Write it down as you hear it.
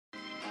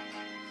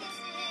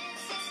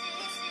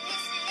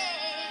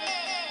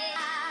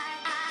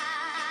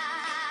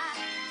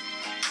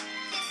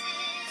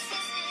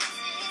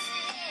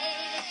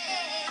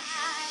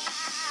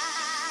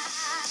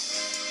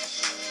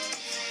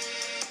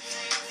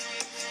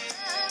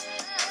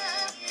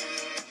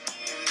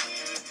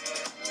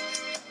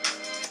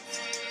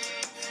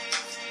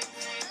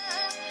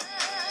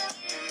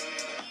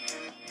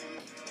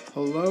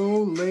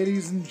Hello,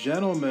 ladies and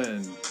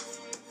gentlemen.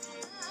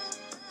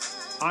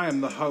 I am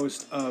the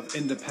host of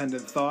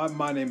Independent Thought.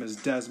 My name is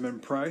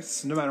Desmond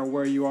Price. No matter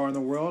where you are in the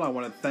world, I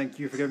want to thank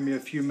you for giving me a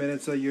few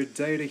minutes of your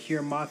day to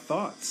hear my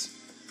thoughts.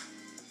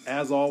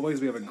 As always,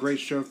 we have a great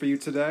show for you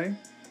today.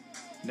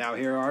 Now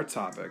here are our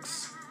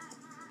topics.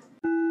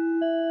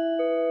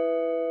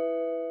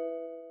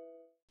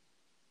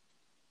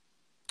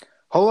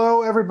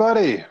 Hello,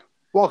 everybody.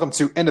 Welcome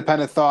to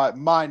Independent Thought.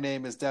 My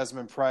name is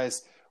Desmond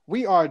Price.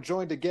 We are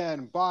joined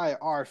again by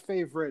our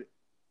favorite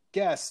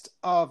guest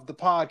of the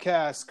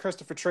podcast,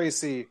 Christopher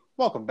Tracy.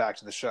 Welcome back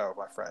to the show,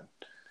 my friend.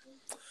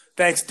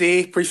 Thanks,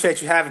 D.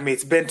 Appreciate you having me.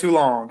 It's been too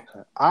long.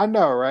 I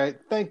know, right?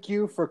 Thank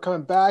you for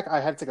coming back. I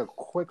had to take a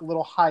quick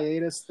little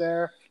hiatus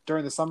there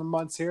during the summer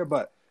months here,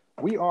 but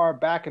we are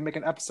back and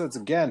making episodes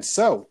again.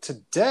 So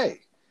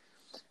today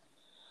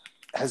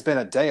has been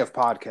a day of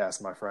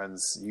podcasts, my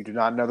friends. You do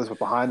not know this, but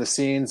behind the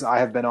scenes, I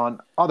have been on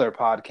other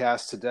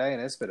podcasts today,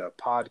 and it's been a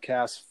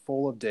podcast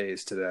full of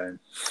days today.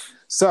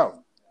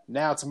 So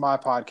now to my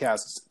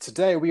podcast.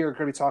 Today we are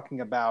going to be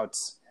talking about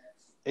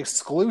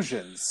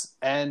exclusions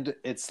and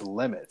its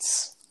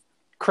limits.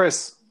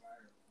 Chris,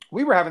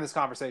 we were having this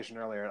conversation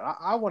earlier, and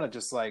I want to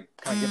just kind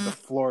of give the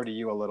floor to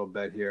you a little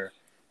bit here.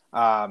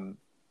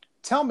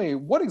 Tell me,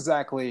 what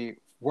exactly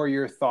were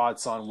your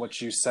thoughts on what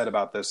you said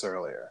about this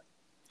earlier?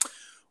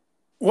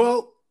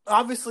 Well,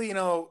 obviously,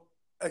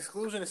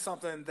 exclusion is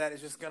something that is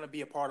just going to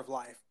be a part of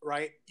life,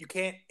 right? You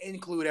can't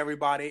include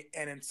everybody,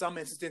 and in some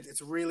instances,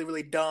 it's really,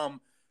 really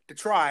dumb to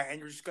try, and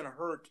you're just going to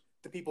hurt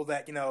the people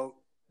that,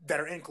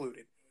 that are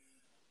included.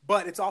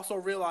 But it's also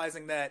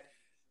realizing that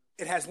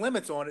it has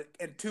limits on it,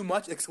 and too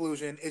much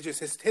exclusion is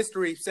just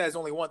history says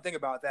only one thing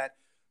about that.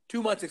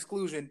 Too much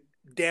exclusion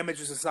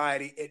damages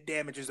society. It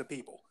damages the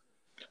people.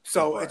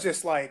 So It's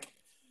just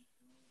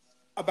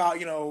about,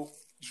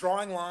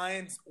 drawing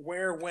lines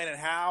where, when, and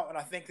how. And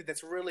I think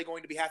that's really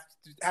going to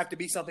have to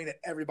be something that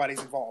everybody's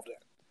involved in.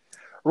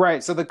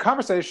 Right. So the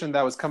conversation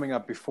that was coming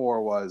up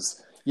before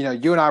was, you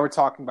and I were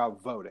talking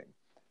about voting.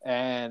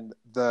 And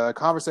the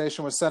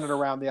conversation was centered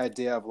around the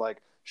idea of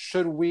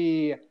should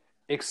we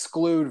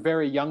exclude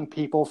very young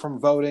people from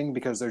voting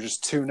because they're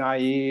just too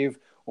naive?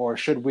 Or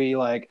should we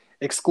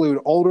exclude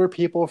older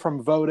people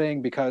from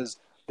voting because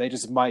they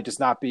just might just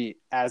not be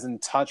as in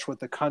touch with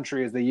the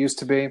country as they used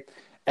to be?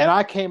 And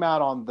I came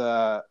out on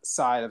the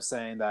side of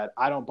saying that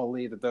I don't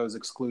believe that those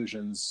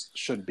exclusions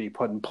should be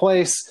put in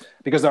place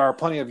because there are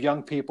plenty of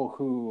young people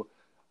who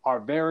are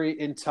very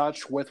in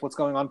touch with what's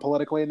going on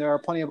politically, and there are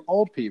plenty of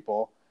old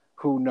people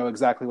who know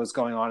exactly what's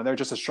going on, and they're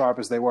just as sharp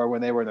as they were when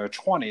they were in their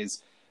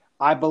 20s.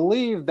 I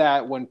believe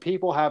that when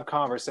people have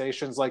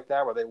conversations like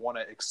that where they want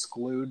to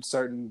exclude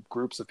certain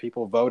groups of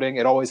people voting,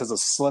 it always has a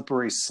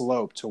slippery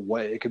slope to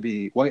what it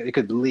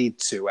could lead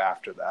to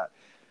after that.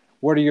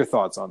 What are your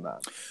thoughts on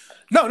that?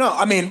 No.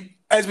 I mean,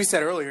 as we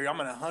said earlier,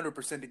 I'm in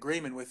 100%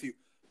 agreement with you.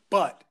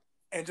 But,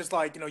 and just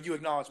you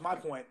acknowledge my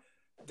point,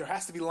 there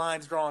has to be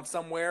lines drawn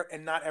somewhere,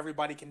 and not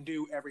everybody can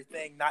do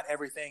everything. Not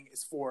everything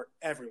is for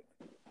everyone.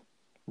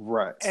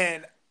 Right.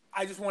 And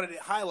I just wanted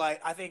to highlight,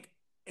 I think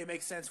it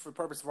makes sense for the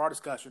purpose of our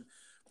discussion,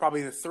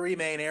 probably the three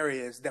main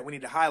areas that we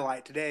need to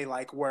highlight today,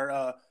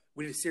 where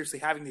we need to seriously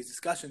having these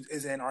discussions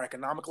is in our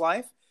economic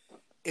life,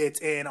 it's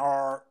in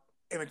our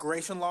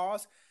immigration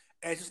laws,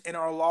 and it's just in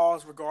our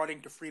laws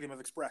regarding to freedom of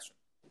expression.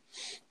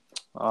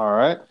 All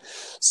right.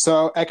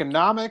 So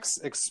economics,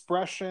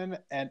 expression,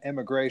 and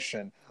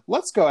immigration.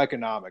 Let's go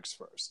economics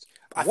first.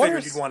 I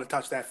figured you'd want to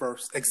touch that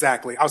first.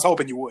 Exactly. I was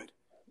hoping you would.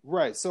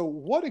 Right. So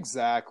what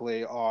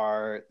exactly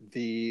are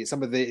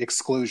some of the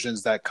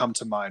exclusions that come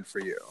to mind for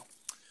you?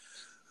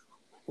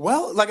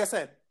 Well, like I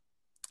said,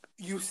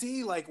 you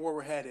see where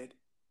we're headed.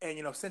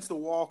 And, since the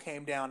wall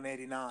came down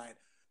in 1989,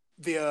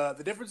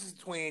 the differences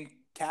between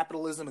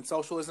capitalism and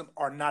socialism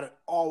are not at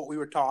all what we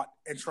were taught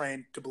and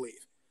trained to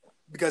believe.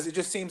 Because it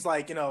just seems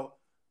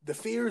the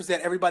fears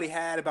that everybody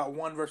had about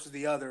one versus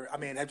the other,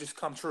 have just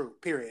come true,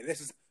 period.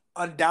 This is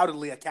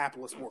undoubtedly a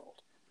capitalist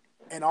world.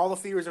 And all the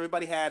fears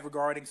everybody had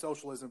regarding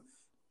socialism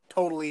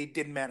totally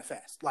didn't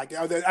manifest.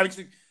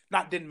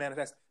 Not didn't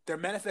manifest. They're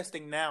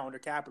manifesting now under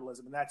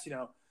capitalism. And that's,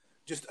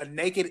 just a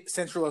naked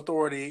central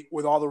authority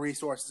with all the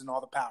resources and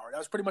all the power. That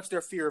was pretty much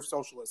their fear of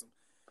socialism.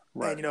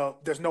 Right. And,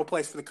 there's no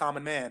place for the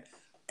common man.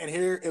 And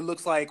here it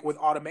looks like with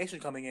automation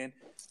coming in,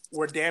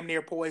 we're damn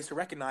near poised to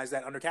recognize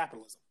that under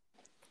capitalism.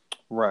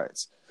 Right.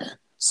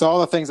 So all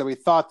the things that we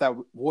thought that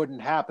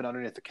wouldn't happen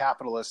underneath the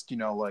capitalist,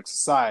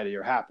 society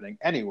are happening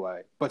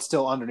anyway, but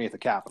still underneath the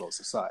capitalist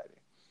society.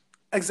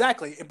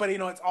 Exactly. But,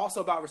 it's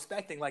also about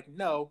respecting,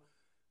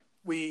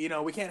 we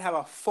can't have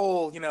a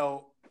full,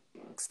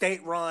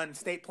 state-run,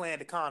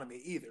 state-planned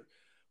economy either.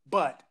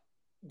 But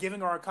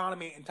giving our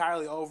economy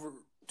entirely over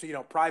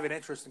to, private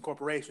interests and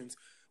corporations,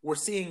 we're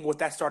seeing what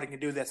that's starting to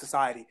do to that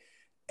society.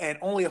 And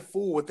only a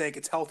fool would think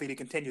it's healthy to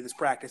continue this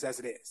practice as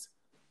it is.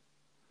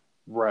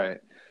 Right.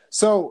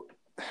 So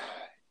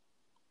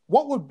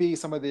what would be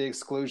some of the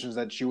exclusions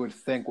that you would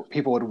think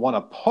people would want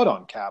to put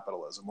on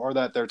capitalism or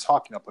that they're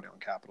talking about putting on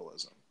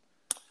capitalism?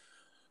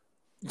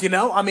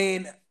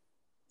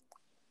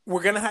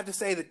 we're going to have to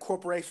say that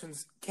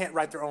corporations can't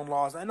write their own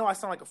laws. And I know I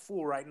sound like a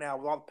fool right now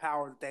with all the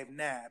power that they've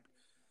nabbed,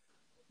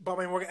 but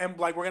I mean, we're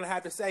going to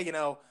have to say,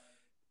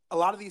 a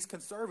lot of these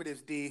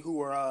conservatives, D,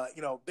 who are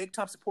big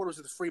time supporters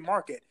of the free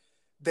market,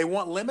 they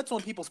want limits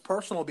on people's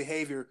personal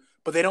behavior,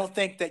 but they don't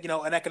think that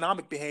an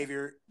economic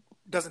behavior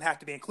doesn't have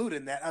to be included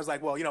in that. I was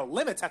like, well,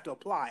 limits have to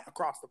apply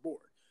across the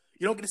board.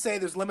 You don't get to say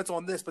there's limits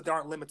on this, but there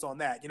aren't limits on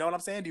that. You know what I'm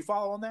saying? Do you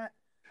follow on that?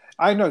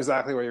 I know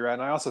exactly where you're at,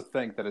 and I also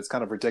think that it's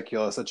kind of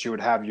ridiculous that you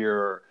would have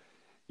your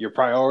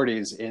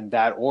priorities in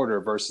that order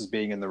versus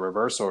being in the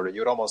reverse order.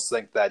 You would almost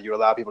think that you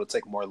allow people to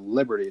take more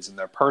liberties in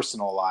their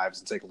personal lives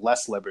and take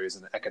less liberties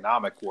in the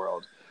economic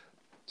world,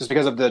 just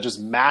because of the just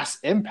mass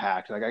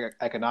impact like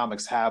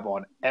economics have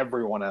on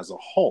everyone as a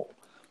whole.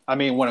 I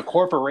mean, when a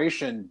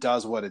corporation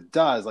does what it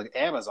does, like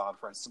Amazon,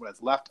 for instance, when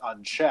it's left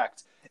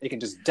unchecked, it can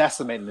just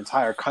decimate an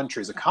entire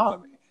country's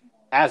economy,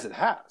 as it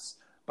has,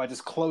 by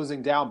just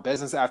closing down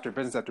business after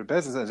business after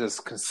business and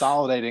just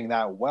consolidating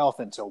that wealth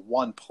into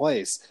one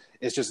place.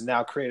 It's just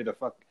now created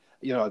like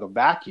a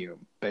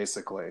vacuum,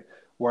 basically,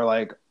 where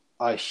like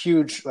a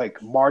huge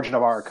like margin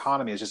of our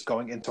economy is just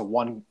going into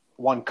one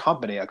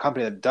company, a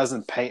company that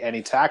doesn't pay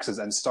any taxes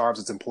and starves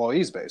its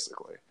employees,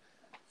 basically.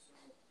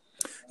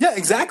 Yeah,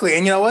 exactly.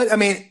 And you know what? I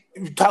mean,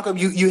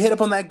 you hit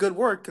up on that good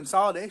word,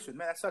 consolidation.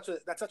 Man, that's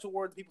such a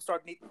word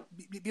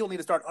that people need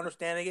to start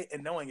understanding it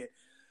and knowing it.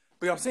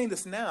 But I'm saying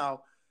this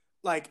now,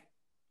 like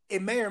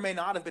it may or may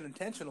not have been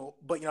intentional,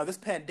 but this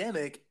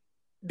pandemic,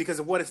 because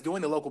of what it's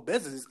doing to local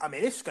businesses, I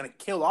mean, it's just going to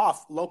kill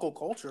off local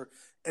culture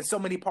in so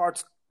many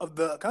parts of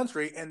the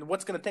country. And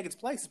what's going to take its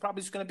place is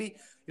probably just going to be,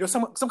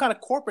 some kind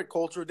of corporate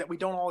culture that we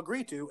don't all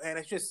agree to. And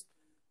it's just,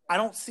 I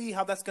don't see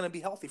how that's going to be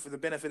healthy for the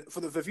benefit for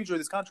the future of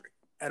this country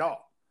at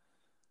all.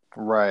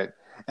 Right.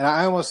 And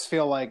I almost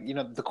feel like,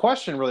 the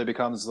question really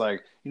becomes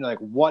like, like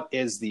what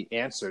is the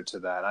answer to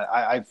that?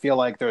 I feel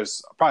like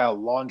there's probably a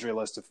laundry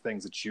list of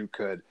things that you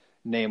could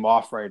name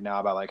off right now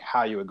about like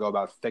how you would go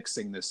about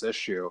fixing this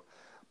issue.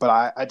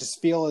 But I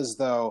just feel as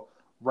though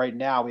right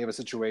now we have a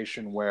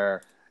situation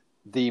where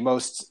the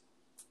most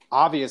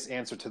obvious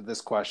answer to this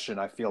question,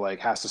 I feel like,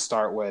 has to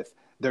start with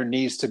there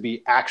needs to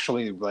be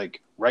actually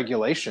like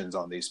regulations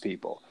on these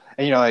people.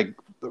 And, like,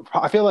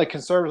 I feel like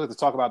conservatives like to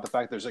talk about the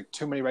fact there's like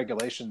too many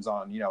regulations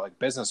on, like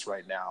business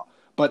right now.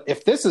 But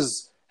if this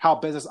is how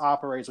business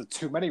operates with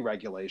too many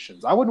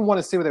regulations, I wouldn't want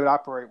to see where they would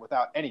operate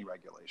without any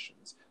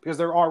regulations, because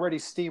they're already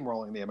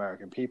steamrolling the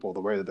American people the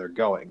way that they're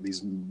going.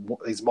 These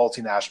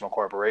multinational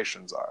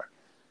corporations are.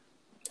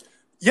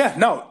 Yeah,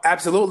 no,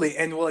 absolutely.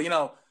 And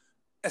well,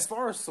 as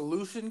far as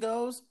solution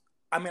goes,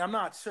 I mean, I'm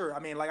not sure. I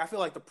mean, like, I feel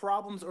like the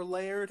problems are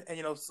layered and,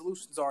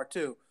 solutions are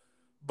too.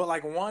 But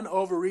like one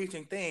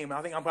overreaching theme, and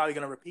I think I'm probably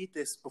going to repeat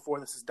this before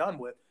this is done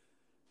with,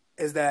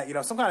 is that,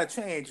 some kind of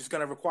change is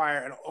going to require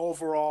an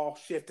overall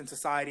shift in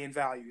society and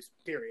values,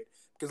 period.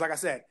 Because like I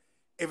said,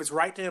 if it's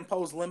right to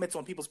impose limits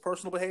on people's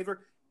personal behavior,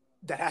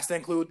 that has to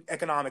include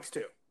economics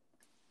too.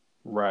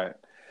 Right.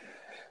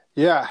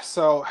 Yeah.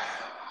 So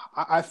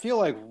I feel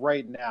like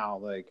right now,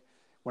 like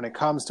when it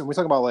comes to, we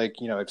talk about like,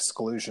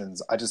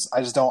 exclusions, I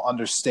just don't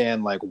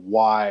understand like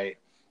why,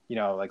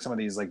 like some of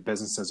these like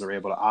businesses are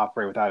able to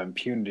operate without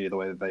impunity the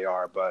way that they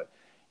are. But,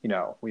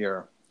 we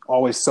are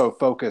always so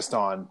focused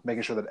on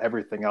making sure that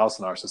everything else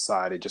in our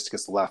society just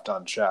gets left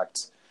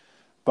unchecked.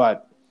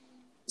 But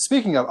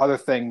speaking of other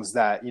things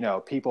that,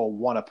 people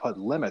want to put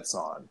limits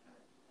on,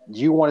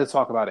 you want to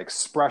talk about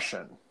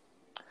expression.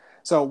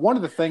 So one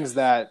of the things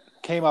that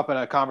came up in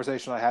a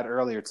conversation I had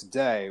earlier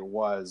today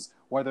was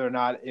whether or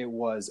not it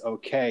was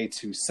okay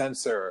to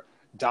censor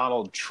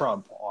Donald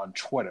Trump on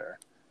Twitter,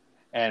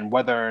 and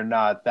whether or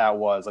not that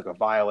was like a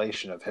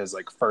violation of his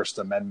like First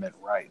Amendment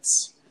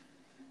rights.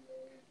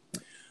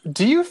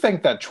 Do you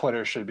think that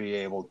Twitter should be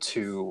able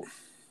to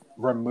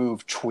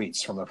remove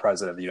tweets from the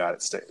president of the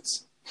United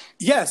States?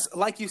 Yes,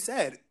 like you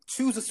said,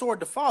 choose a sword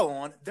to fall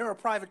on. They're a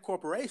private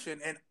corporation,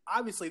 and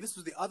obviously this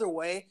was the other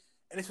way,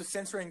 and this was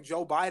censoring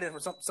Joe Biden or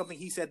something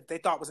he said they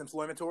thought was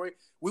inflammatory.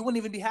 We wouldn't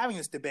even be having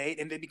this debate,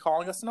 and they'd be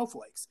calling us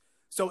snowflakes.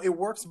 So it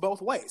works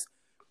both ways.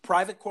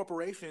 Private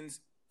corporations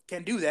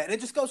can do that, and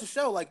it just goes to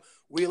show, like,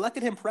 we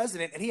elected him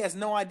president, and he has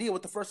no idea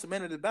what the First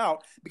Amendment is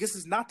about, because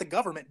it's not the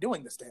government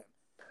doing this to him.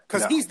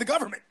 Because he's the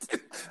government.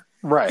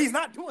 Right. He's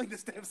not doing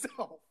this to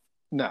himself.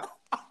 No.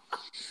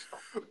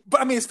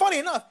 But I mean, it's funny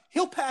enough,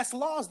 he'll pass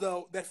laws,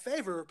 though, that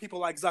favor people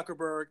like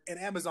Zuckerberg and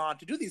Amazon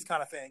to do these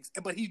kind of things.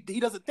 But he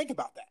doesn't think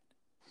about that.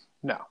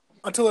 No.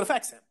 Until it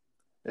affects him.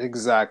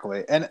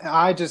 Exactly. And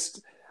I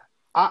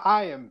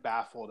am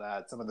baffled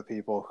at some of the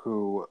people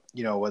who,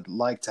 would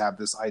like to have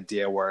this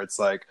idea where it's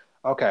like,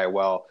 okay,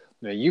 well,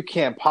 you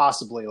can't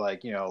possibly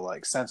like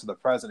censor the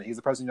president. He's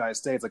the president of the United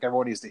States. Like,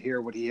 everyone needs to hear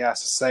what he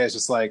has to say. It's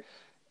just like,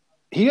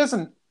 he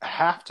doesn't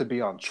have to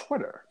be on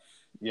Twitter.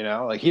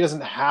 Like, he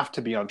doesn't have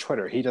to be on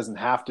Twitter. He doesn't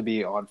have to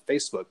be on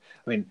Facebook.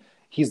 I mean,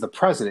 he's the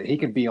president. He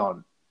can be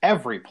on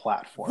every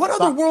platform. What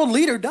other world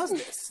leader does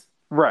this?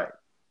 Right.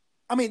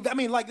 I mean,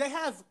 like, they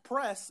have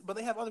press, but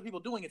they have other people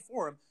doing it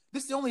for him.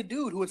 This is the only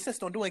dude who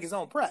insists on doing his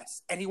own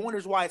press, and he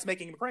wonders why it's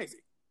making him crazy.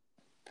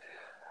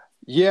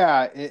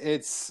 Yeah,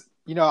 it's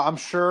I'm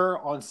sure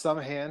on some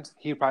hand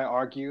he'd probably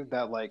argue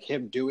that like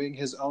him doing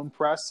his own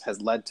press has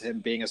led to him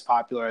being as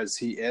popular as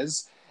he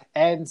is,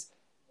 and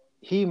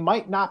he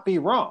might not be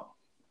wrong.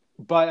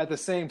 But at the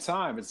same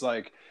time, it's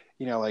like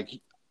like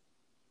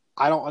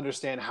I don't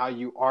understand how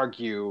you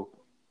argue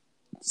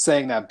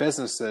saying that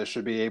businesses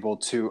should be able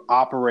to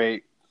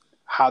operate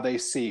how they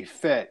see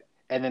fit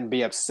and then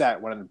be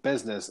upset when a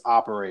business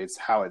operates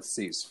how it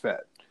sees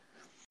fit.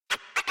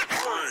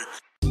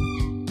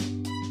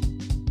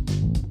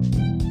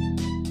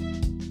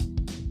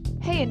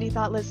 Hey, Indie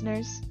Thought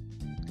listeners.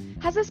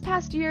 Has this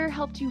past year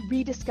helped you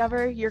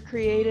rediscover your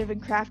creative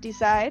and crafty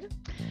side?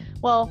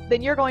 Well,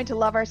 then you're going to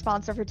love our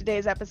sponsor for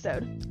today's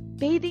episode.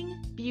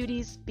 Bathing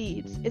Beauties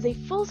Beads is a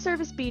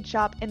full-service bead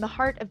shop in the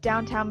heart of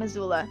downtown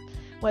Missoula.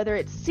 Whether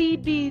it's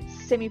seed beads,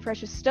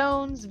 semi-precious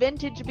stones,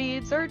 vintage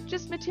beads, or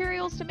just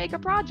materials to make a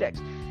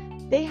project,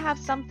 they have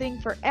something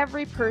for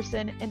every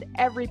person and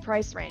every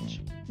price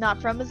range.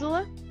 Not from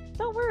Missoula?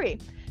 Don't worry.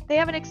 They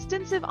have an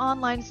extensive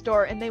online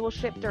store and they will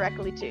ship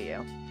directly to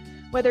you.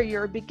 Whether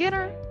you're a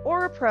beginner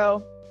or a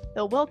pro,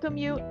 they'll welcome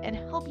you and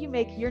help you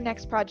make your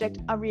next project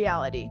a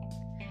reality.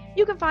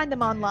 You can find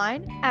them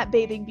online at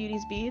Bathing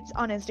Beauties Beads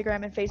on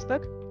Instagram and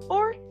Facebook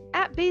or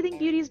at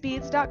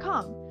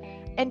bathingbeautiesbeads.com.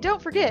 And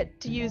don't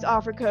forget to use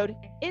offer code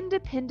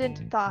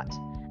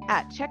INDEPENDENTTHOUGHT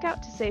at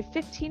checkout to save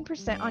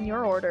 15% on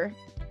your order.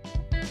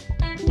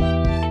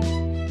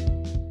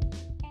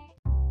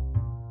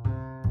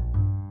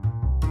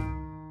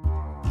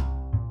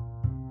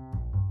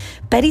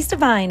 Betty's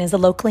Divine is a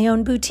locally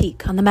owned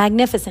boutique on the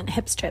magnificent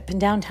Hip Strip in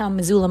downtown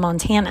Missoula,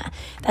 Montana,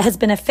 that has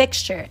been a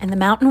fixture in the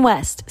Mountain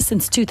West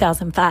since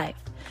 2005.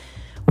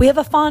 We have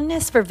a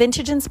fondness for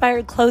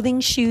vintage-inspired clothing,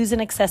 shoes,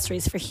 and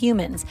accessories for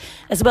humans,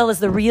 as well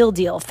as the real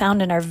deal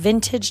found in our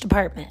vintage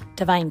department,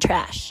 Divine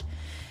Trash.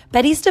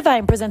 Betty's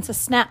Divine presents a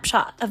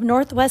snapshot of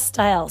Northwest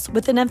styles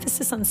with an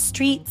emphasis on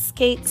street,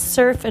 skate,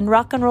 surf, and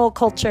rock and roll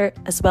culture,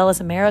 as well as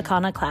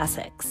Americana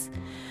classics.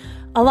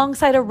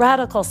 Alongside a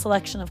radical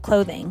selection of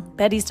clothing,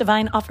 Betty's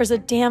Divine offers a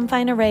damn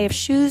fine array of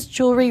shoes,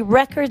 jewelry,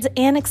 records,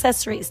 and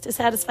accessories to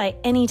satisfy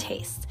any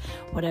taste,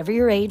 whatever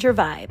your age or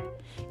vibe.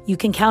 You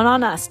can count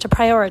on us to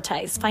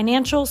prioritize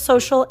financial,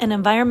 social, and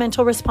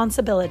environmental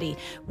responsibility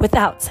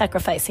without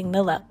sacrificing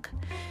the look.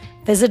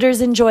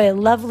 Visitors enjoy a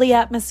lovely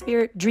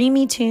atmosphere,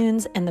 dreamy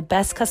tunes, and the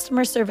best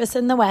customer service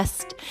in the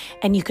West,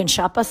 and you can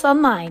shop us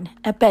online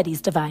at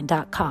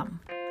bettysdivine.com.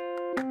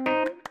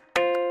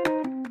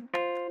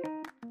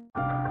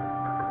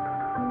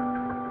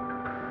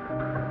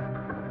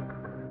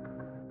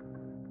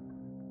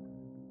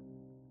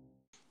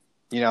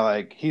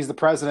 Like he's the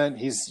president,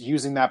 he's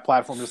using that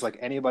platform just like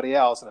anybody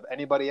else. And if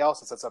anybody else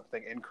had said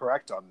something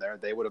incorrect on there,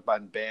 they would have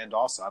been banned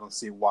also. I don't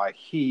see why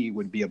he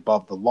would be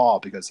above the law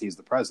because he's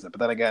the president. But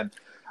then again,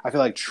 I feel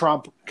like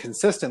Trump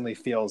consistently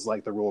feels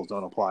like the rules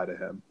don't apply to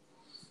him.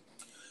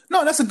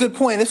 No, that's a good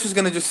point. This is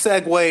going to just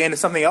segue into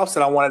something else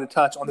that I wanted to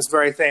touch on, this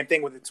very same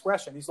thing with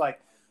expression. He's like,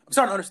 I'm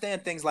starting to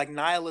understand things like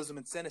nihilism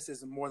and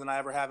cynicism more than I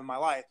ever have in my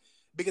life.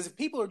 Because if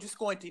people are just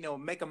going to,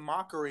 make a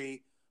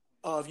mockery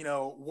of,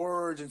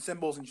 words and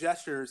symbols and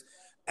gestures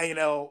and,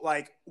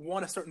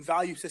 want a certain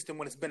value system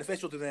when it's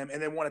beneficial to them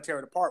and then want to tear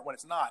it apart when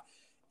it's not,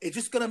 it's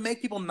just going to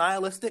make people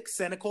nihilistic,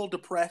 cynical,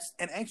 depressed,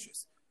 and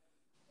anxious.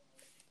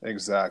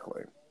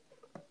 Exactly.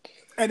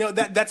 And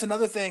that's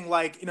another thing,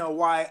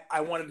 why I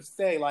wanted to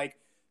say,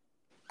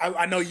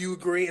 I know you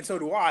agree, and so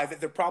do I, that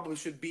there probably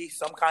should be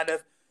some kind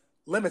of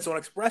limits on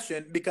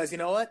expression because, you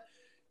know what?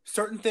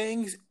 Certain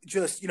things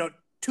just,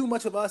 too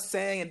much of us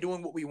saying and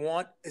doing what we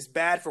want is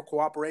bad for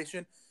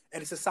cooperation.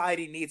 And a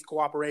society needs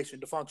cooperation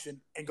to function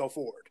and go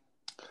forward.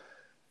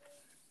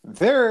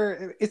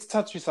 It's a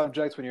touchy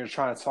subject when you're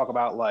trying to talk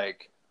about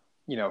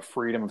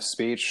freedom of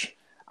speech.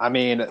 I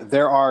mean,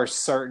 there are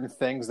certain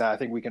things that I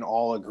think we can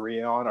all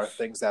agree on are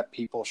things that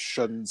people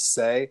shouldn't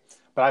say,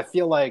 but I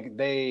feel like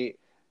that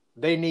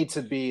needs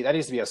to be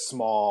a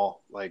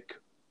small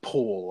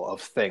pool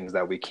of things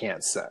that we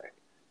can't say.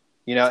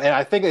 And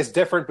I think it's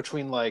different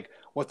between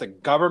what the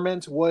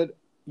government would,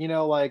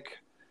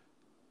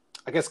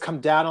 I guess come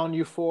down on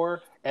you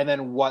for, and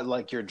then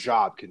what your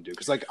job can do.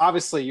 Because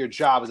obviously your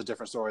job is a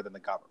different story than the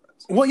government.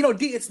 Well,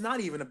 D, it's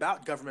not even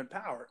about government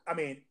power. I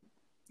mean,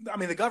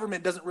 the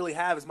government doesn't really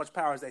have as much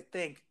power as they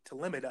think to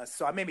limit us.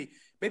 So maybe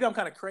I'm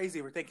kind of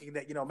crazy for thinking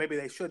that, maybe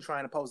they should try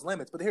and impose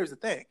limits. But here's the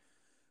thing.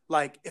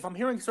 If I'm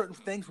hearing certain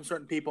things from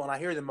certain people and I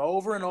hear them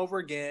over and over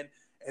again,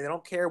 and they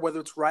don't care whether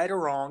it's right or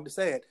wrong to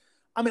say it,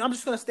 I'm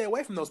just going to stay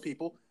away from those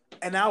people.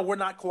 And now we're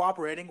not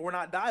cooperating. We're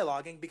not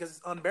dialoguing because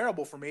it's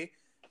unbearable for me.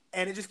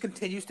 And it just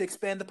continues to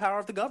expand the power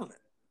of the government.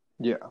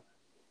 Yeah.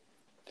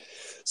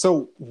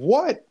 So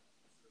what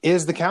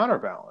is the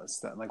counterbalance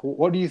then?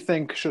 What do you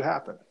think should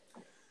happen?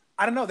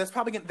 I don't know. That's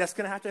going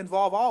to have to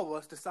involve all of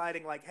us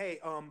deciding hey,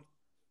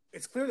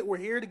 it's clear that we're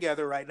here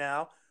together right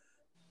now.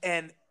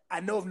 And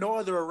I know of no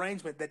other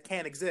arrangement that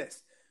can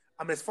exist.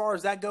 As far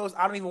as that goes,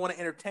 I don't even want to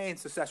entertain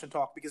secession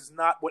talk because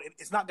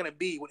it's not going to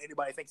be what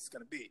anybody thinks it's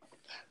going to be.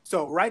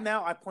 So right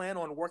now I plan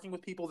on working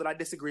with people that I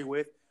disagree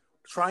with,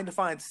 trying to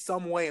find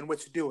some way in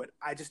which to do it.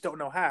 I just don't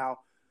know how.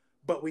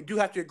 But we do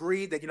have to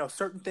agree that,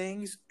 certain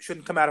things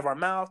shouldn't come out of our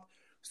mouth,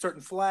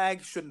 certain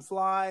flags shouldn't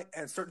fly,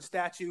 and certain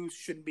statues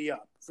shouldn't be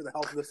up for the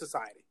health of the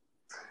society.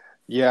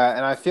 Yeah,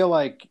 and I feel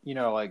like,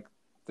 like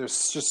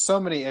there's just so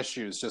many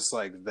issues just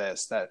like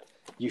this that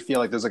you feel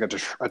like there's like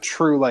a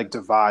true like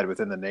divide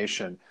within the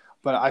nation.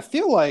 But I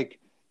feel like,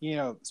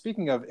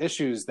 speaking of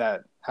issues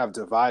that have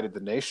divided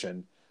the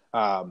nation,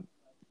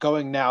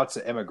 going now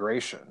to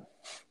immigration,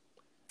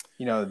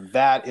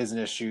 that is an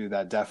issue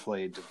that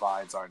definitely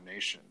divides our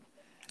nation.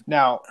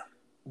 Now,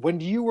 when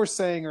you were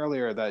saying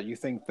earlier that you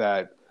think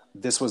that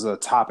this was a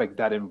topic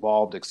that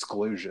involved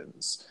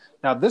exclusions,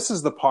 now this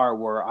is the part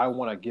where I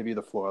want to give you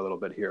the floor a little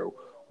bit here.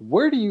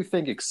 Where do you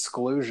think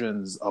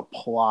exclusions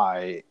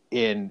apply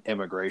in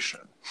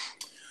immigration?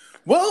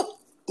 Well,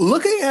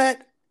 looking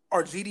at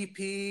our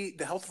GDP,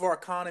 the health of our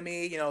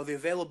economy, the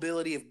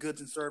availability of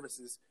goods and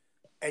services,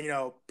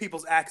 and,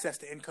 people's access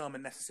to income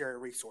and necessary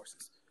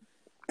resources.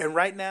 And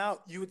right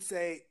now, you would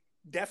say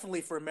definitely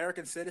for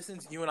American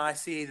citizens, you and I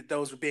see that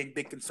those are being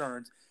big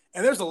concerns.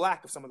 And there's a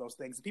lack of some of those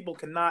things. People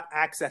cannot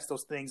access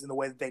those things in the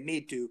way that they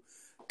need to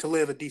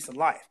live a decent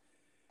life.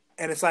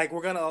 And it's like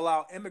we're going to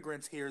allow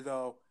immigrants here,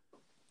 though,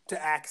 to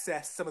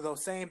access some of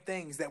those same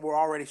things that we're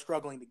already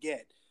struggling to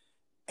get.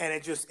 And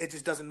it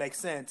just doesn't make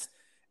sense.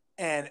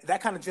 And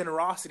that kind of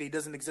generosity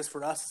doesn't exist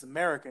for us as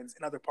Americans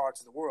in other parts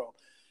of the world.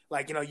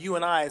 Like, you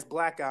and I as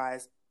black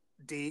guys,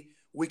 D,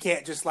 we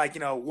can't just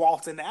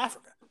waltz into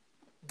Africa.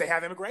 They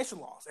have immigration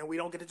laws, and we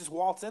don't get to just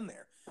waltz in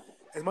there.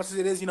 As much as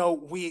it is,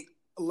 we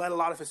let a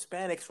lot of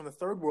Hispanics from the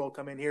third world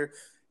come in here,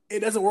 it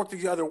doesn't work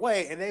the other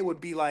way, and they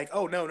would be like,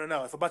 oh, no.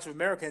 If a bunch of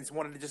Americans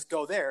wanted to just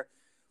go there,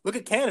 look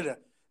at Canada.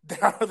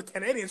 The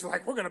Canadians are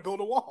like, we're going to build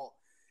a wall.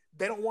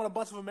 They don't want a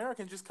bunch of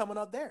Americans just coming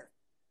up there.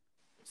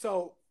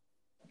 So,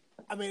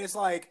 it's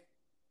like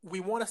we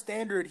want a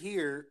standard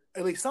here,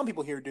 at least some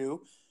people here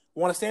do,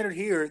 want a standard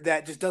here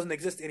that just doesn't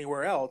exist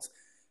anywhere else.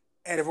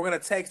 And if we're going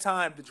to take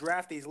time to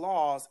draft these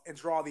laws and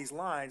draw these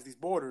lines, these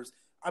borders,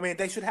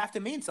 they should have to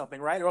mean something,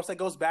 right? Or else that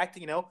goes back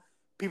to,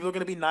 people are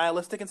going to be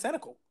nihilistic and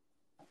cynical.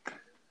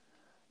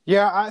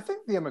 Yeah, I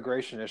think the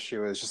immigration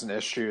issue is just an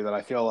issue that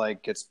I feel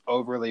like gets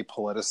overly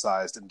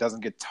politicized and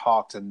doesn't get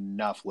talked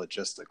enough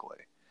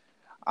logistically.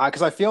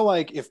 Because I feel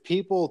like if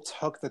people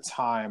took the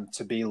time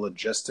to be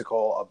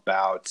logistical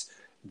about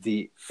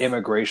the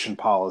immigration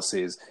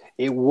policies,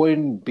 it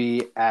wouldn't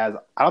be I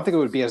don't think it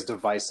would be as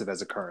divisive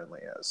as it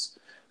currently is.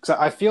 Because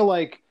I feel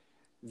like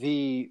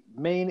the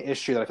main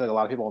issue that I feel like a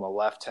lot of people on the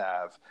left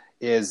have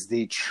is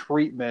the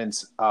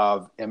treatment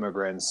of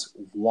immigrants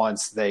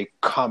once they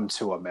come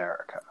to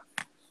America.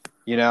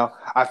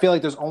 I feel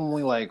like there's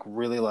only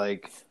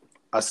really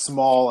a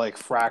small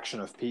fraction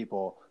of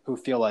people who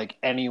feel like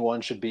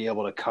anyone should be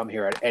able to come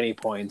here at any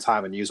point in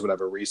time and use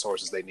whatever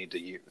resources they need to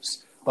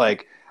use. I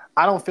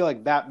don't feel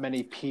like that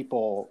many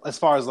people, as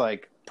far as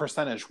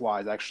percentage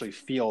wise, actually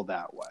feel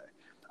that way.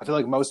 I feel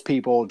like most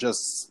people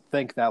just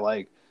think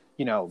that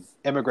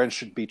immigrants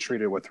should be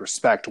treated with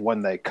respect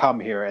when they come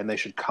here, and they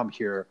should come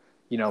here,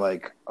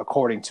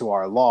 according to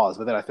our laws.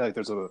 But then I feel like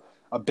there's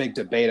a big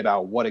debate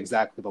about what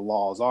exactly the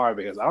laws are,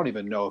 because I don't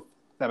even know if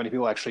that many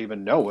people actually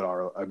even know what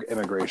our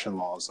immigration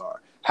laws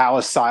are, how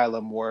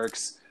asylum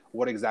works,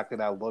 what exactly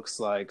that looks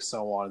like,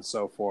 so on and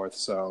so forth.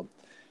 So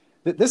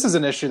this is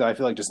an issue that I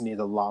feel like just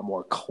needs a lot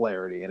more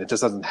clarity, and it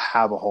just doesn't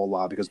have a whole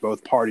lot because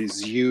both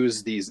parties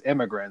use these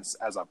immigrants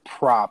as a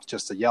prop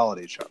just to yell at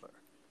each other.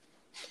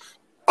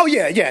 Oh,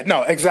 yeah,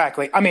 no,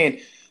 exactly.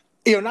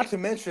 Not to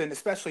mention,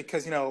 especially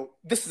because,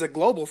 this is a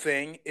global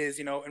thing, is,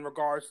 in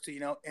regards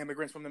to,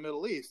 immigrants from the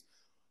Middle East.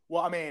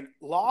 Well,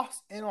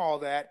 lost in all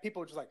that,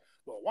 people are just like,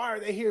 well, why are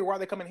they here? Why are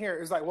they coming here?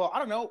 It's like, well, I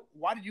don't know.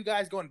 Why did you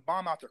guys go and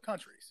bomb out their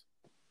countries?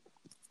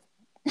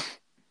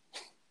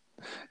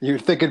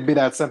 You'd think it'd be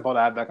that simple to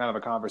have that kind of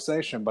a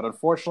conversation, but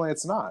unfortunately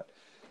it's not.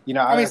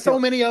 So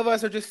many of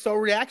us are just so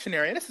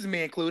reactionary, and this is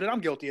me included.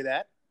 I'm guilty of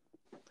that.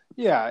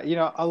 Yeah,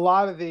 a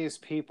lot of these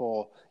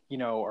people,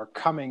 are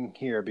coming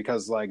here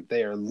because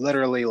they are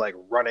literally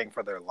running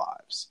for their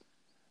lives.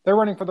 They're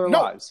running for their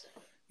lives.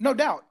 No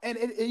doubt. And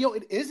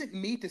it isn't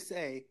me to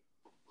say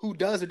who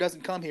does or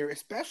doesn't come here,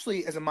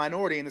 especially as a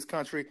minority in this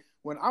country.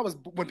 When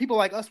people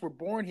like us were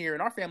born here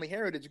and our family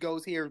heritage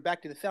goes here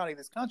back to the founding of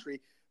this country,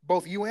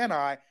 both you and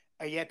I,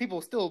 and yet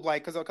people still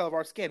because of the color of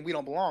our skin, we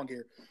don't belong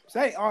here. So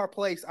that ain't our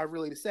place,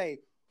 to say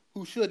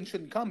who should and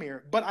shouldn't come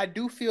here. But I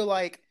do feel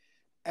like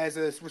as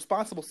a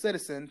responsible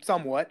citizen,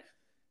 somewhat,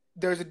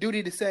 there's a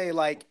duty to say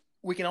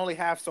we can only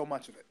have so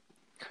much of it.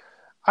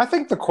 I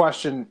think the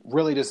question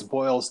really just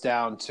boils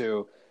down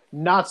to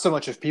not so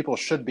much if people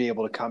should be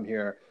able to come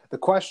here. The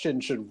question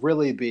should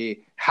really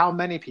be how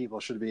many people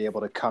should be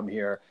able to come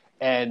here,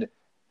 and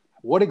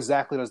what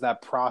exactly does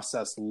that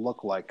process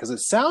look like? Because it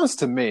sounds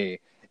to me,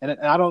 and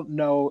I don't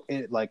know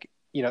it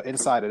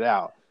inside and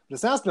out, but it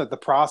sounds to me that the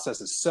process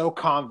is so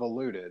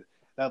convoluted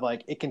that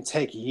it can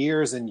take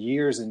years and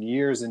years and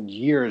years and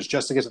years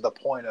just to get to the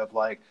point of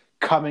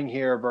coming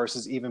here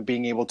versus even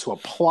being able to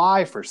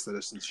apply for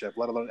citizenship,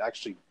 let alone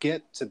actually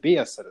get to be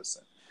a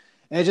citizen.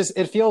 And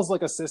it feels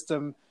like a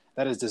system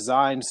that is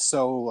designed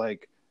so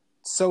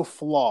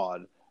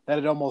flawed that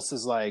it almost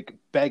is like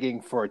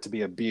begging for it to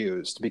be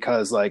abused,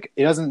 because like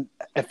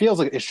it feels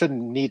like it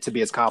shouldn't need to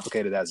be as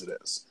complicated as it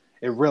is.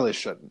 It really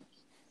shouldn't.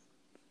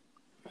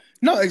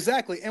 No,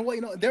 exactly. And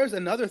there's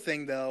another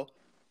thing though,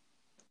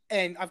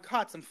 and I've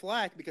caught some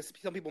flack because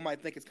some people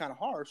might think it's kind of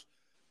harsh,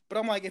 but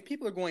I'm like, if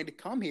people are going to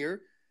come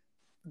here,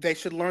 they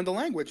should learn the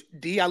language.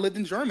 I lived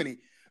in Germany.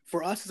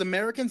 For us as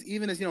Americans,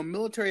 even as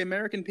military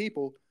American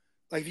people,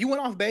 like if you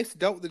went off base,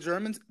 dealt with the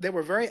Germans, they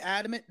were very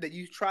adamant that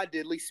you tried to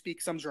at least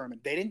speak some German.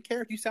 They didn't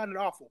care if you sounded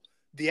awful.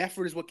 The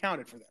effort is what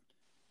counted for them.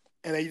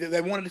 And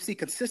they wanted to see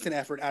consistent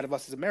effort out of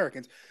us as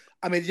Americans.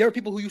 I mean, there are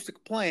people who used to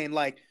complain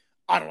like,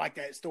 I don't like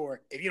that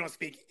store. If you don't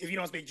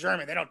speak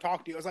German, they don't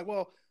talk to you. I was like,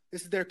 well,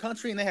 this is their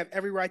country and they have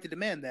every right to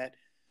demand that.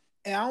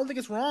 And I don't think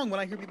it's wrong when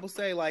I hear people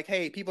say like,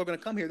 hey, people are going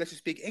to come here, they should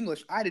speak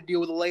English. I had to deal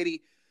with a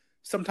lady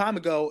some time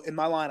ago in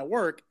my line of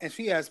work, and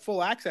she has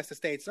full access to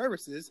state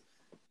services,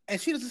 and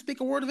she doesn't speak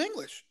a word of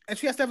English, and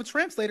she has to have a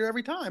translator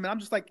every time. And I'm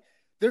just like,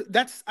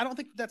 I don't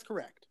think that's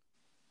correct.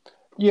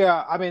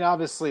 Yeah, I mean,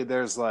 obviously,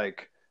 there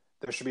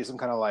should be some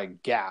kind of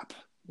like gap.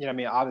 I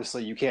mean,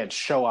 obviously, you can't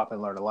show up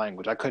and learn a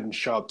language. I couldn't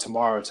show up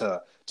tomorrow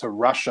to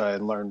Russia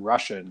and learn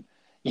Russian.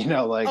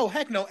 Oh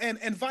heck no,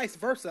 and vice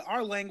versa.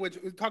 Our language,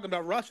 we're talking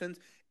about Russians,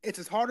 it's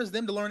as hard as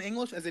them to learn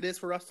English as it is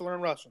for us to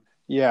learn Russian.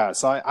 Yeah,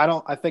 so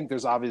I think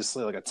there's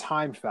obviously like a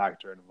time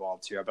factor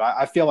involved here, but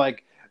I feel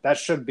like that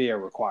should be a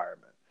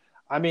requirement.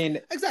 I mean,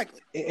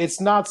 exactly.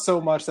 It's not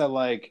so much that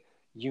like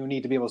you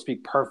need to be able to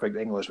speak perfect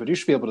English, but you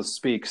should be able to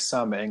speak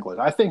some English.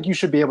 I think you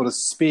should be able to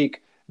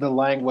speak the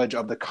language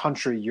of the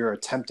country you're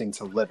attempting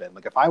to live in.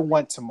 Like if I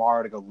went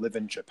tomorrow to go live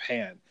in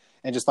Japan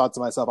and just thought to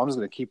myself, I'm just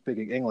going to keep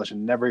speaking English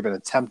and never even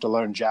attempt to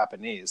learn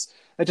Japanese,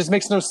 that just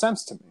makes no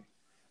sense to me.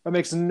 That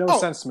makes no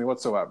sense to me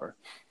whatsoever.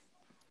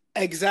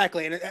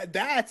 Exactly. And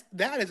that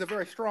is a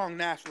very strong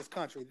nationalist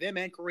country, them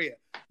and Korea.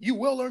 You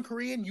will learn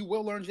Korean, you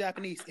will learn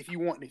Japanese if you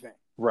want anything.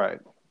 Right.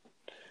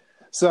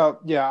 So,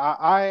 yeah,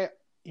 I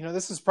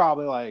this is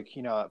probably like,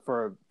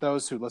 for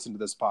those who listen to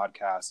this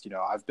podcast,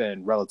 I've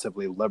been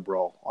relatively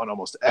liberal on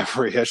almost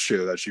every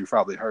issue that you've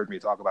probably heard me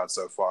talk about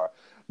so far.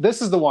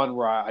 This is the one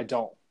where I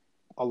don't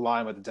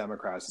align with the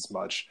Democrats as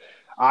much.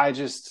 I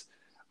just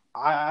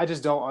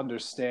don't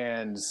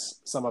understand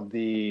some of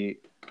the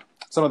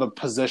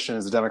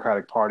positions the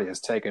Democratic Party has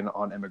taken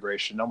on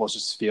immigration. It almost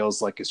just feels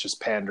like it's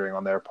just pandering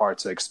on their part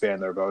to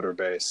expand their voter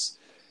base,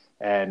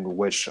 and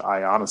which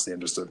I honestly am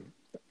just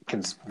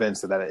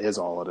convinced that it is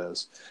all it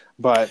is.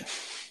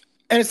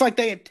 And it's like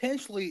they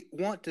intentionally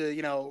want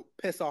to,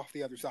 piss off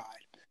the other side.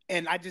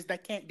 And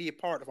that can't be a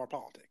part of our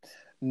politics.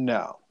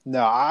 No,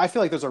 I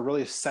feel like there's a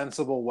really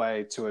sensible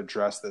way to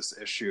address this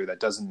issue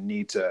that doesn't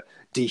need to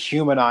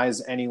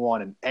dehumanize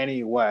anyone in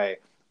any way,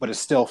 but is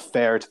still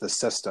fair to the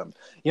system.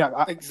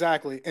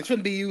 Exactly. It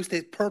shouldn't be used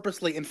to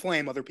purposely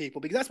inflame other people,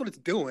 because that's what it's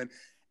doing.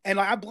 And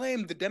I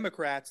blame the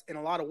Democrats in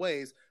a lot of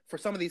ways for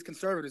some of these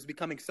conservatives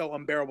becoming so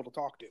unbearable to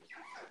talk to.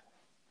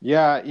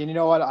 Yeah, and you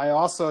know what? I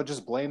also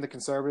just blame the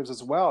conservatives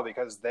as well,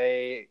 because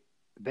they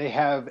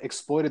have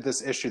exploited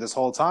this issue this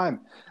whole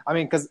time. I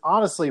mean, because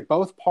honestly,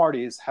 both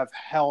parties have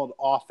held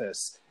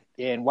office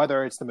in,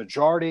 whether it's the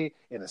majority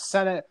in the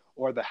Senate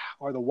or the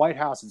White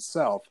House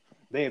itself.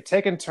 They have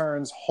taken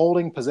turns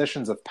holding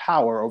positions of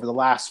power over the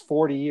last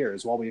 40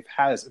 years while we've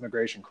had this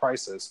immigration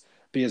crisis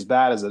be as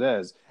bad as it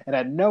is. And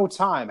at no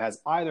time has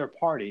either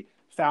party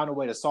found a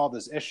way to solve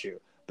this issue.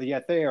 But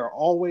yet they are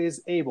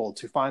always able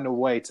to find a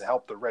way to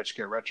help the rich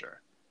get richer.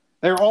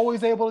 They're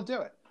always able to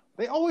do it.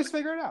 They always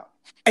figure it out.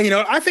 And,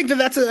 I think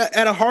that's at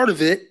the heart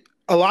of it,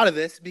 a lot of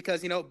this,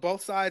 because,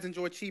 both sides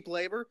enjoy cheap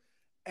labor,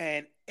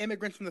 and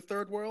immigrants from the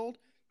third world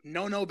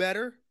know no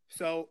better.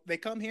 So they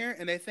come here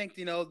and they think,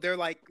 they're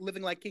like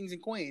living like kings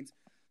and queens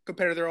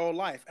compared to their old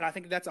life. And I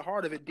think that's the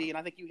heart of it, D. And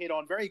I think you hit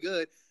on very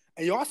good.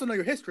 And you also know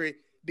your history,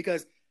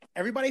 because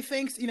everybody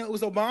thinks, it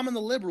was Obama and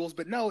the liberals,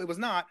 but no, it was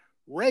not.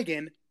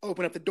 Reagan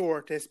opened up the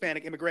door to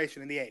Hispanic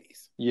immigration in the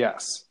 80s.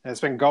 Yes. And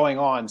it's been going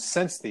on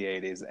since the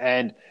 80s.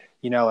 And,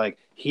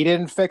 he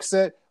didn't fix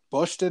it.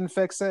 Bush didn't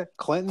fix it.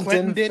 Clinton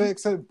didn't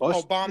fix it. Bush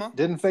Obama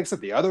didn't fix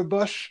it. The other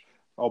Bush,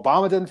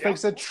 Obama didn't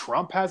fix it.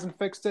 Trump hasn't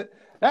fixed it.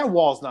 That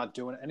wall's not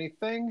doing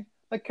anything.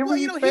 Like, can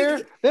we be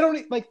fair? They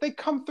don't they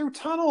come through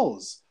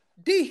tunnels.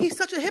 D, he's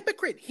such a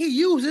hypocrite. He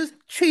uses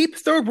cheap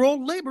third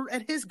world labor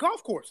at his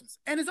golf courses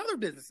and his other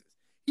businesses.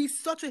 He's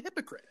such a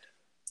hypocrite.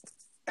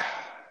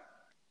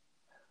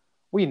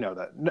 We know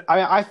that.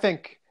 I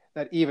think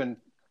that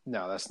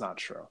no, that's not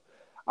true.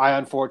 I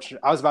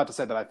was about to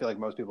say that I feel like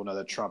most people know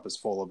that Trump is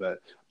full of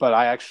it, but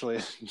I actually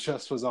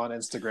just was on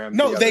Instagram.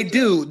 No, they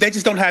do. They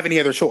just don't have any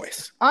other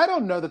choice. I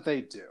don't know that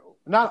they do.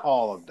 Not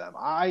all of them.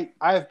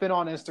 I've been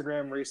on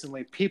Instagram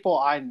recently. People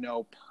I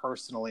know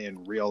personally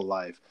in real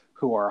life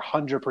who are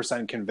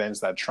 100%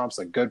 convinced that Trump's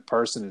a good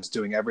person and is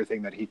doing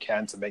everything that he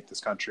can to make this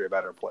country a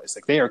better place.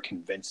 Like, they are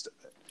convinced of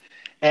it.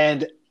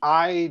 And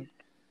I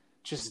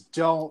just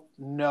don't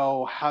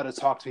know how to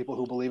talk to people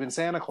who believe in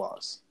Santa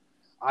Claus.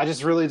 I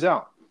just really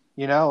don't.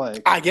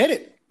 I get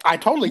it. I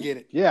totally get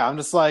it. Yeah,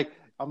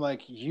 I'm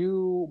like,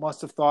 you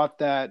must have thought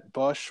that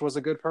Bush was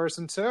a good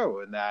person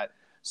too, and that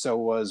so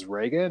was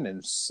Reagan,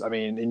 and I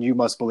mean, and you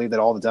must believe that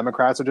all the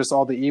Democrats are just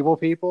all the evil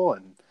people,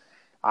 and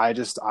I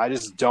just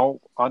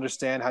don't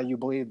understand how you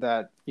believe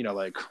that,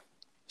 like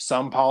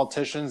some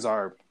politicians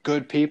are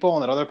good people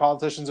and that other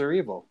politicians are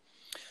evil.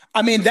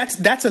 I mean,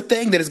 that's a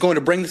thing that is going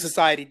to bring the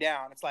society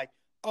down. It's like,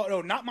 oh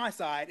no, not my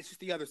side, it's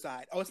just the other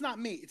side. Oh, it's not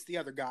me, it's the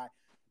other guy.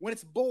 When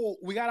it's bull,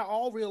 we got to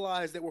all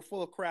realize that we're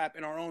full of crap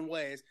in our own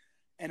ways.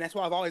 And that's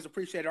why I've always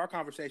appreciated our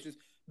conversations,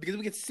 because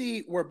we can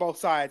see where both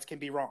sides can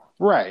be wrong.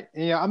 Right.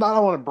 Yeah, I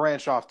don't want to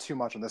branch off too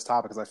much on this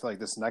topic because I feel like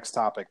this next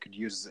topic could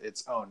use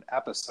its own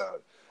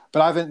episode.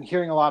 But I've been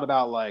hearing a lot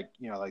about like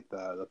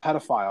the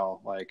pedophile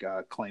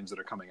claims that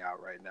are coming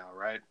out right now,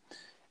 right?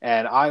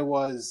 And I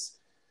was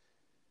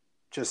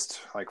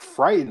just like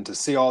frightened to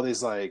see all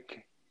these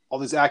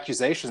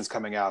accusations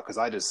coming out, because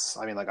I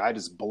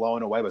just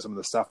blown away by some of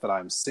the stuff that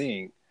I'm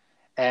seeing.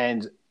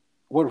 And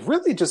what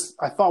really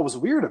I thought was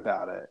weird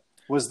about it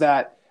was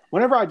that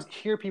whenever I'd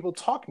hear people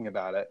talking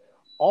about it,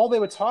 all they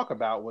would talk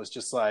about was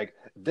just like,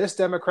 this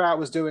Democrat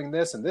was doing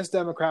this, and this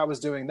Democrat was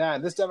doing that,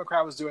 and this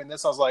Democrat was doing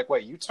this. I was like,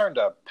 wait, you turned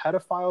a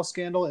pedophile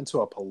scandal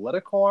into a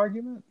political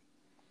argument?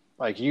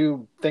 Like,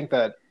 you think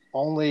that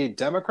only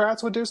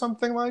Democrats would do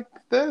something like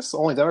this?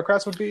 Only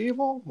Democrats would be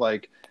evil?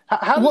 Like,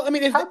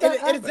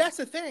 that's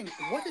the thing.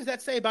 What does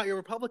that say about your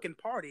Republican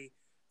Party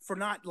for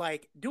not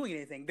doing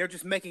anything? They're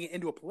just making it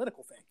into a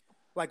political thing.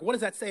 Like, what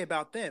does that say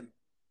about them?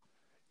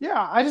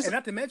 Yeah, and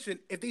not to mention,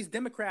 if these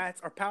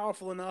Democrats are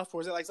powerful enough,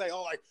 or is it like say,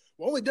 well,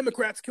 only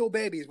Democrats kill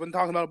babies when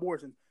talking about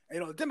abortion?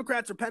 And, the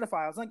Democrats are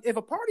pedophiles. Like, if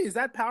a party is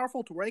that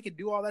powerful to where they can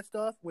do all that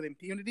stuff with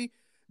impunity,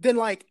 then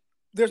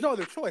there's no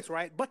other choice,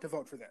 right, but to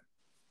vote for them.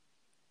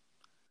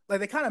 Like,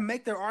 they kind of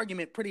make their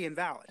argument pretty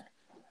invalid.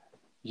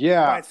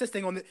 Yeah.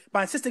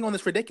 By insisting on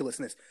this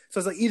ridiculousness. So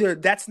it's like, either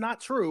that's not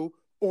true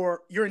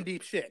or you're in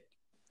deep shit.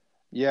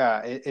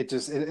 Yeah,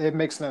 it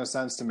makes no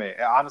sense to me.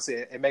 Honestly,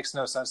 it makes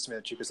no sense to me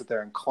that you could sit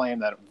there and claim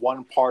that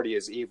one party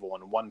is evil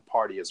and one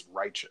party is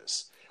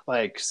righteous.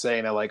 Like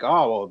saying that,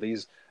 oh, well,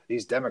 these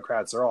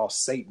Democrats are all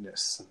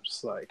Satanists. I'm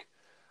just like,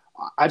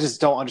 I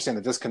just don't understand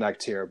the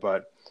disconnect here.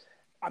 But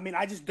I mean,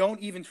 I just don't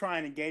even try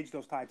and engage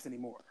those types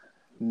anymore.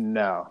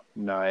 No,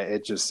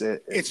 it's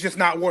just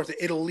not worth it.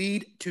 It'll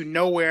lead to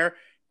nowhere,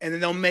 and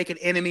then they'll make an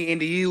enemy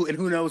into you, and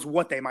who knows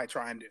what they might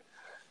try and do.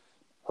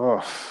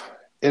 Oh.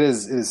 It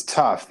is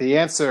tough. The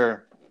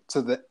answer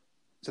to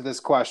this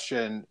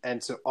question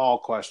and to all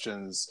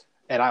questions,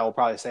 and I will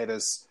probably say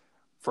this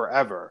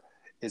forever,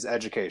 is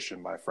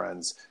education, my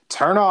friends.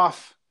 Turn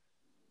off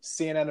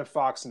CNN and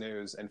Fox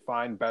News and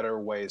find better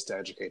ways to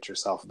educate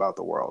yourself about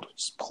the world.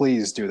 Just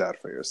please do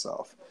that for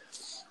yourself.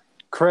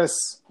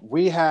 Chris,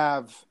 we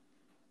have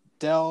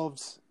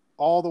delved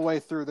all the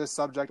way through this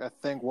subject. I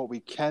think what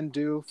we can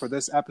do for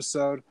this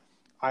episode.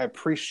 I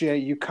appreciate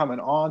you coming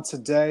on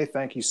today.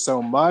 Thank you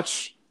so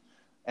much.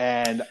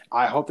 And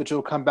I hope that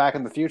you'll come back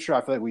in the future.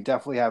 I feel like we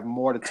definitely have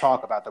more to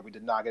talk about that we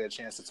did not get a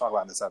chance to talk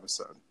about in this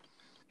episode.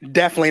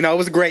 Definitely. No, it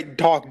was a great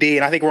talk, D,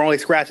 and I think we're only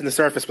scratching the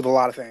surface with a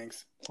lot of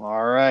things.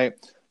 All right.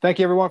 Thank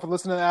you, everyone, for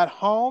listening at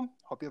home.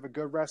 Hope you have a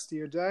good rest of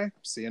your day.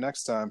 See you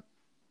next time.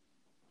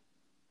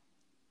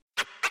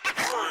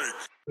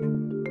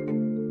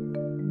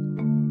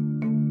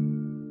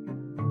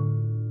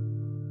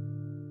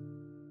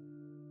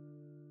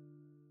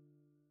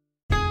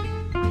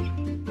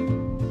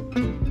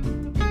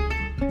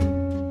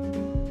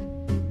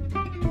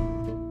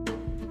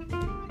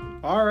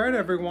 All right,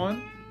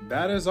 everyone.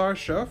 That is our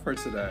show for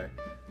today.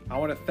 I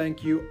want to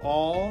thank you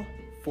all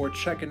for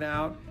checking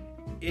out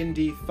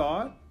Indie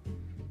Thought.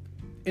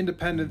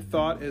 Independent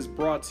Thought is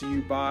brought to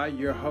you by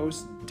your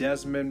host,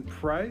 Desmond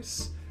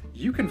Price.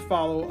 You can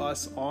follow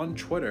us on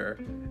Twitter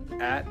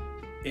at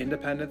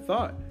Independent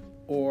Thought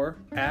or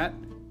at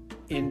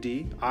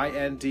Indie,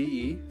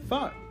 I-N-D-E,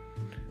 Thought.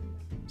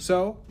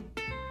 So,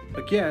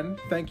 again,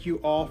 thank you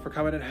all for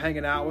coming and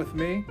hanging out with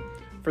me.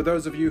 For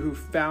those of you who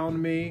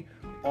found me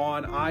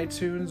on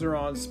iTunes or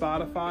on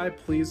Spotify,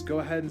 please go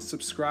ahead and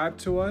subscribe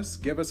to us.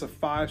 Give us a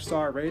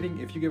 5-star rating.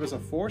 If you give us a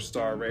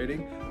 4-star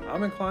rating,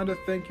 I'm inclined to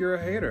think you're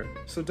a hater.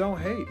 So don't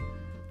hate.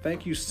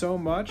 Thank you so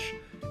much,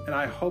 and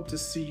I hope to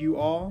see you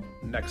all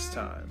next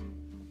time.